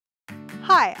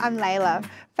Hi, I'm Layla,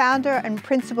 founder and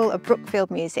principal of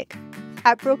Brookfield Music.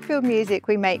 At Brookfield Music,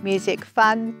 we make music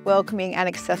fun, welcoming and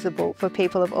accessible for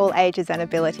people of all ages and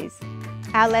abilities.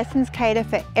 Our lessons cater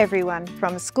for everyone,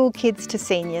 from school kids to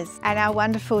seniors, and our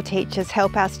wonderful teachers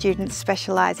help our students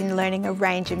specialise in learning a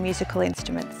range of musical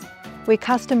instruments. We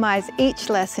customise each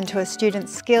lesson to a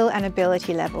student's skill and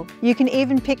ability level. You can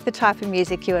even pick the type of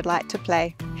music you would like to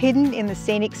play. Hidden in the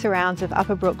scenic surrounds of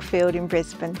Upper Brookfield in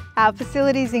Brisbane, our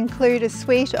facilities include a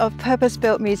suite of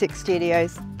purpose-built music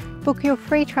studios. Book your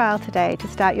free trial today to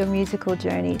start your musical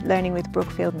journey learning with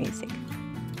Brookfield Music.